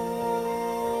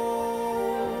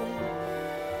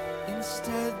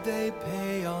 Instead they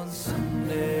pay on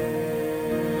Sunday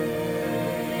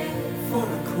for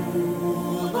a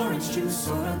cool orange juice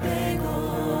or a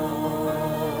bagel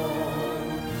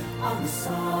on the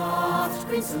soft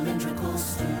green cylindrical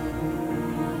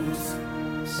stools.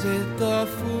 Sit the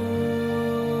fools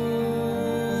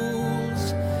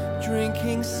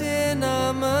drinking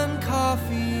cinnamon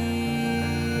coffee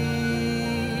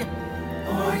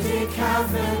or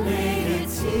decaffeinated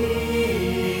tea.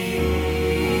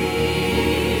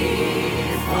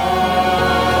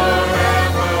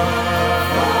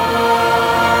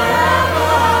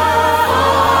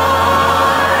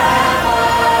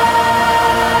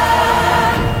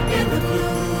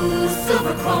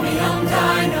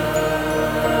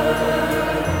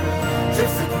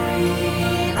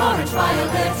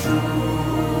 Violet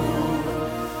true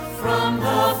from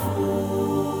the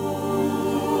fools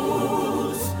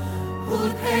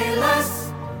who'd pay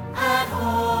less at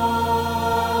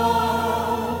home,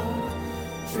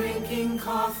 drinking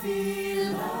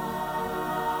coffee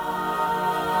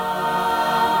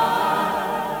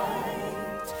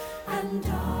light and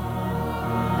dark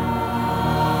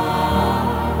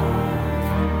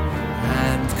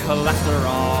and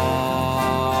cholesterol.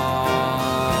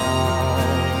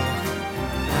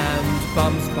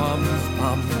 Bums, bums,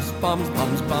 bums, bums,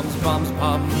 bums, bums, bums,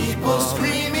 bums. People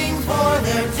screaming for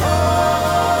their toast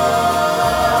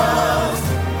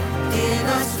in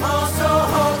a small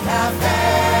Soho cafe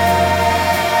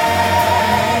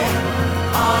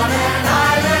on an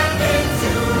island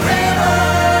into river.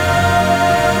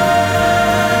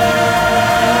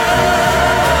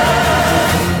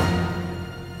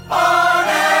 On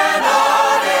an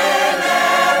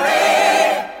ordinary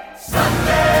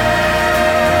Sunday.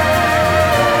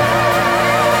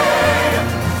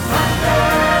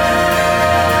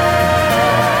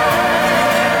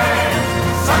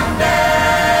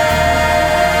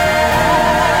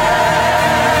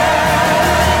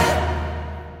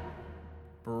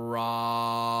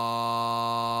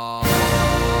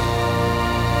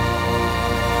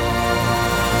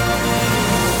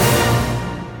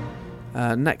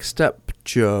 Next up,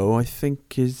 Joe, I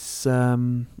think is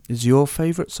your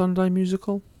favourite Sondheim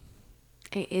musical?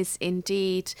 It is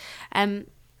indeed. And,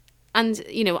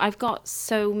 you know, I've got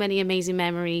so many amazing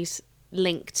memories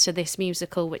linked to this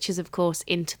musical, which is, of course,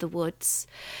 Into the Woods.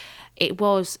 It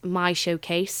was my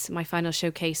showcase, my final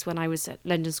showcase when I was at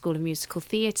London School of Musical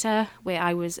Theatre, where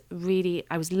I was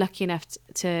lucky enough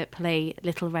to play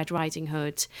Little Red Riding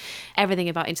Hood. Everything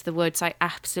about Into the Woods I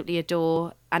absolutely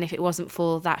adore, and if it wasn't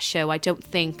for that show, I don't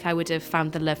think I would have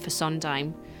found the love for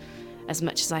Sondheim as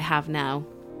much as I have now.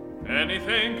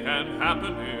 Anything can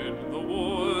happen in the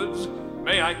woods.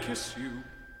 May I kiss you?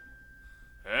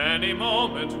 Any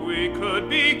moment we could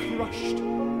be crushed.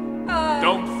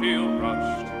 Don't feel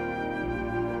rushed.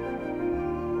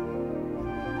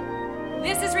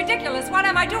 This is ridiculous. What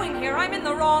am I doing here? I'm in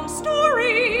the wrong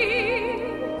story.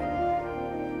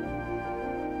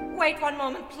 Wait 1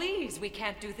 moment, please. We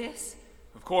can't do this.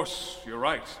 Of course, you're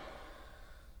right.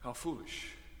 How foolish.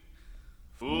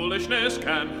 Foolishness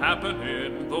can happen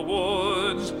in the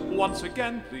woods. Once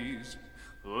again, please,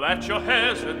 let your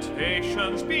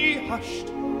hesitations be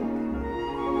hushed.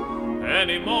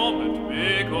 Any moment,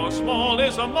 big or small,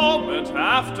 is a moment.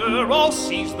 After all,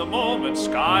 seize the moment.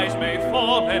 Skies may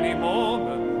fall any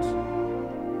moment.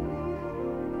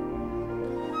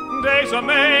 Days are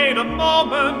made of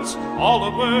moments, all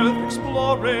are worth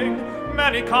exploring.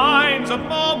 Many kinds of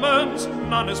moments,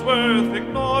 none is worth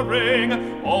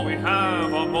ignoring. All we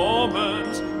have are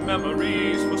moments,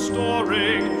 memories for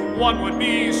storing. One would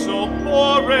be so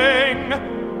boring.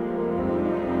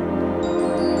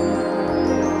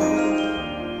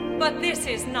 But this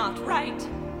is not right.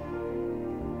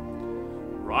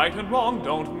 Right and wrong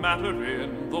don't matter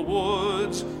in the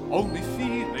woods. Only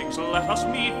feelings let us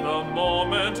meet the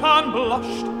moment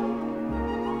unblushed.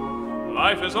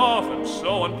 Life is often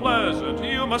so unpleasant.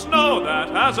 You must know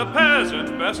that as a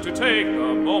peasant, best to take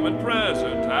the moment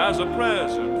present as a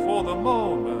present for the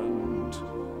moment.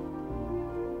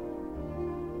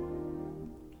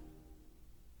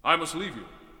 I must leave you.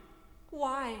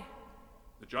 Why?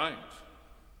 The giant.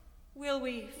 Will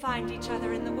we find each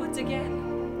other in the woods again?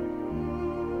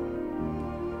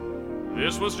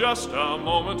 This was just a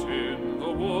moment in the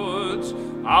woods,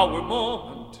 our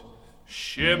moment,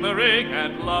 shimmering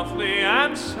and lovely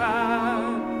and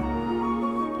sad.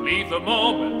 Leave the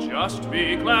moment, just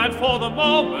be glad for the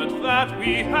moment that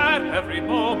we had. Every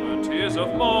moment is a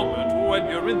moment when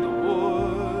you're in the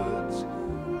woods.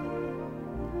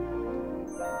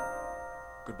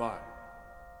 Goodbye.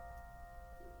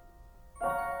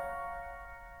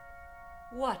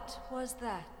 What was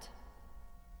that?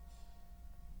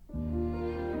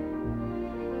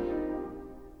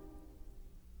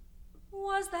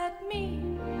 Was that me?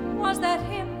 Was that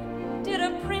him? Did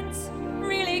a prince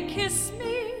really kiss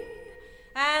me?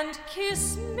 And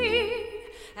kiss me?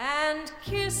 And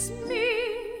kiss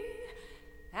me?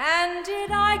 And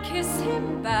did I kiss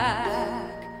him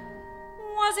back?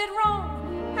 Was it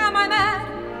wrong? Am I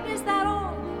mad? Is that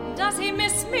all? Does he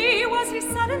miss me? Was he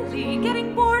suddenly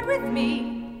getting bored with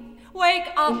me? Wake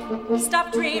up,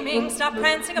 stop dreaming, stop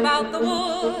prancing about the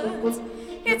woods.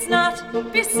 It's not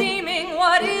beseeming,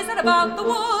 what is it about the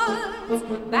woods?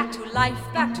 Back to life,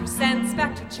 back to sense,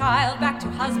 back to child, back to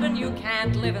husband, you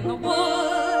can't live in the woods.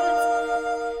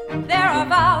 There are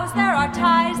vows, there are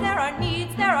ties, there are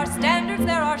needs, there are standards,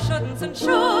 there are shouldn'ts and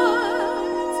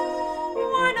shoulds.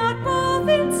 Why not both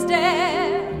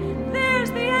instead?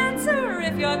 There's the answer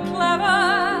if you're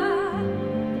clever.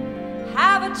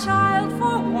 Have a child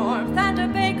for warmth and a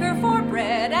baker for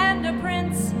bread and a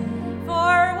prince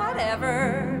for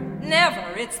whatever.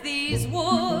 Never, it's these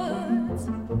woods.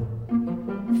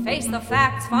 Face the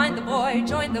facts, find the boy,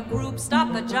 join the group,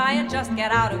 stop the giant, just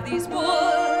get out of these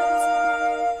woods.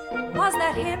 Was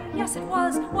that him? Yes, it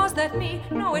was. Was that me?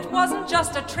 No, it wasn't.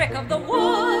 Just a trick of the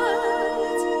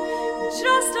woods.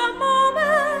 Just a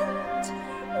moment,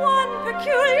 one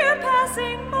peculiar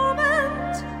passing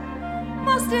moment.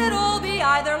 Must it all be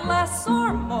either less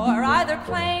or more, either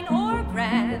plain or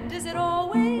grand? Is it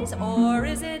always or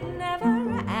is it never?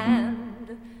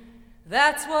 And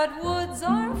that's what woods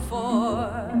are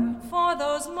for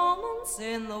those moments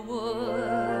in the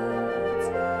woods.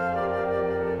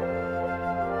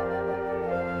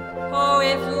 Oh,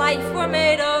 if life were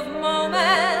made of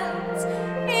moments,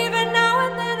 even now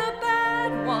and then a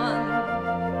bad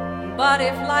one. But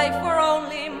if life were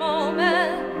only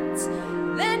moments,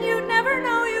 then you'd never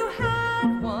know you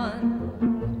had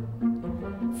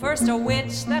one. First a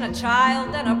witch, then a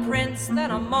child, then a prince,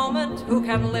 then a moment. Who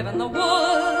can live in the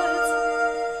woods?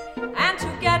 And to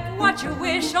get what you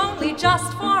wish only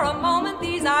just for a moment,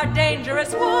 these are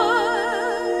dangerous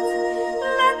woods.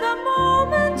 Let the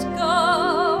moment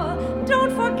go.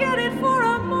 Don't forget it for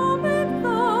a moment,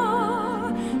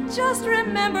 though. Just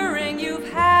remembering you've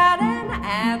had an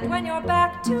and when you're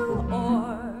back to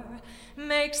or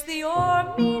makes the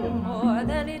or mean more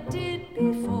than it did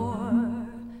before.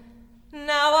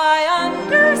 Now I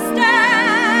understand,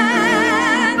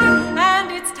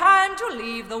 and it's time to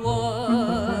leave the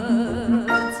woods.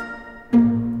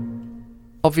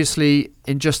 Obviously,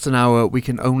 in just an hour, we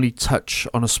can only touch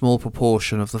on a small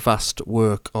proportion of the vast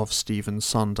work of Stephen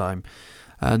Sondheim.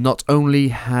 Not only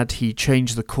had he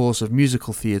changed the course of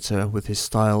musical theatre with his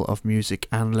style of music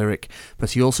and lyric,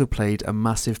 but he also played a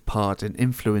massive part in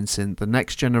influencing the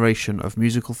next generation of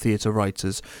musical theatre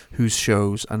writers whose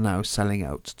shows are now selling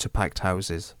out to packed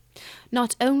houses.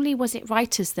 Not only was it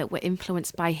writers that were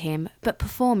influenced by him, but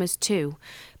performers too.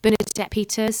 Bernadette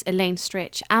Peters, Elaine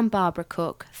Stritch and Barbara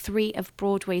Cook, three of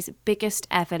Broadway's biggest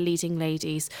ever leading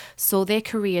ladies, saw their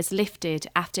careers lifted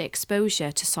after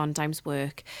exposure to Sondheim's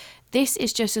work. This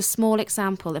is just a small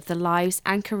example of the lives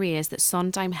and careers that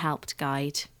Sondheim helped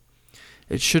guide.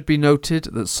 It should be noted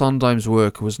that Sondheim's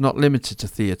work was not limited to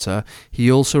theatre. He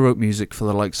also wrote music for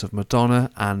the likes of Madonna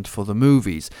and for the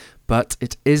movies. But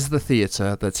it is the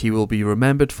theatre that he will be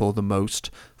remembered for the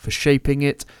most, for shaping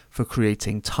it, for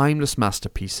creating timeless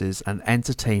masterpieces and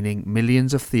entertaining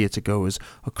millions of theatre-goers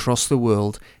across the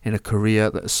world in a career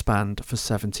that has spanned for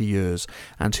 70 years,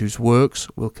 and whose works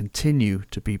will continue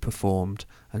to be performed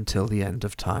until the end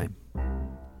of time.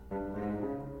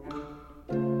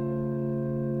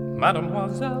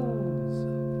 Mademoiselles,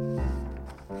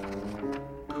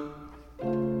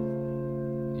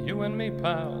 you and me,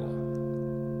 pal.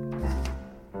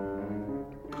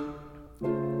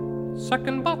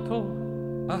 Second bottle,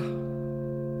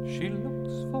 she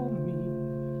looks for me.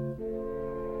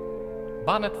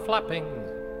 Bonnet flapping,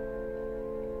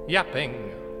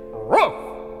 yapping, roof,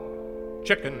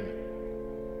 chicken,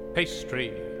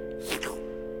 pastry.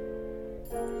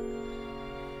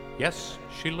 Yes,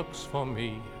 she looks for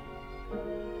me.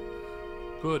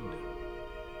 Good.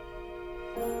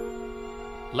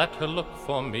 Let her look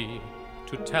for me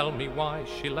to tell me why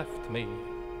she left me,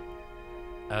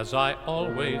 as I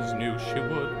always knew she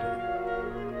would.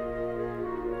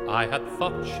 I had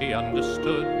thought she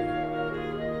understood.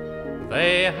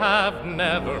 They have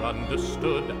never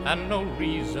understood, and no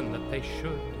reason that they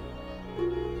should.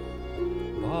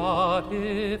 But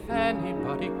if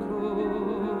anybody could,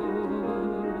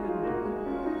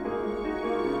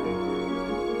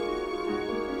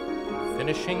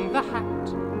 finishing the hat,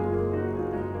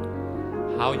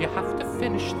 how you have to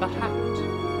finish the hat,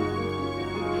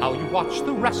 how you watch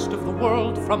the rest of the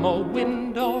world from a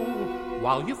window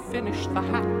while you finish the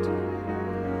hat,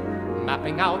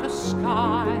 mapping out a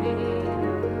sky,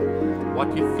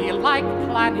 what you feel like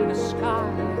planning a sky,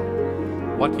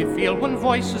 what you feel when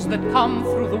voices that come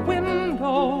through the window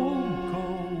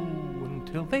go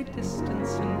until they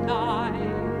distance and die,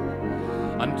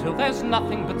 until there's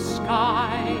nothing but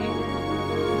sky,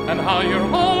 and how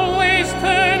you're always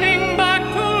turning back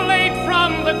too late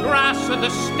from the grass or the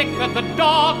stick or the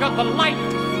dog or the light,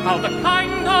 how the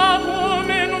kind of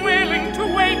woman willing to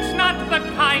wait's not the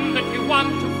kind that you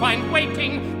want to find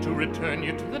waiting to return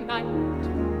you to the night.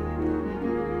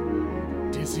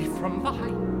 Dizzy from the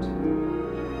height,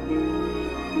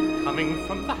 coming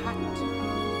from the hat,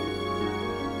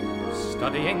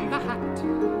 studying the hat,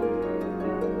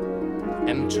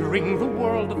 entering the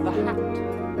world of the hat,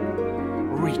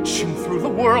 reaching through the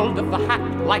world of the hat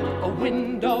like a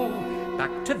window,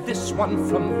 back to this one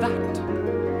from that,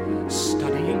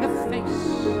 studying a face,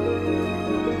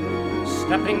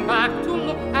 stepping back to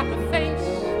look at a face,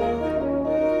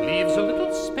 leaves a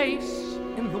little space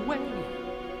in the way,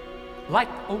 like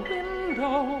a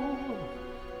window,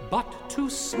 but to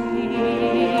see,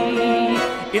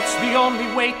 it's the only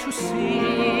way to see,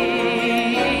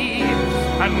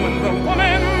 and when the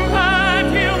woman that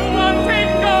you wanted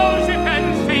goes, you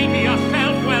can say to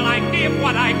yourself, well, I give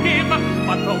what I give,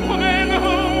 but the woman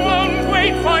who won't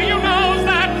wait for you knows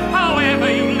that however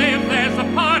you live, there's a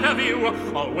part of you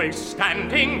always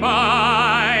standing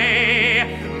by,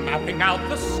 mapping out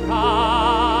the sky,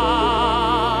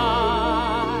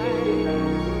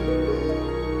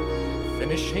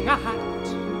 finishing a hat,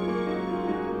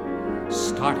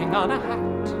 starting on a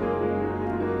hat,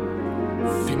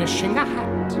 finishing a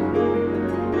hat.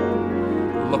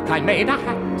 Look, I made a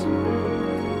hat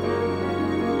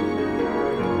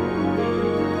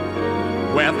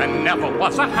where there never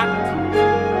was a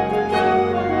hat.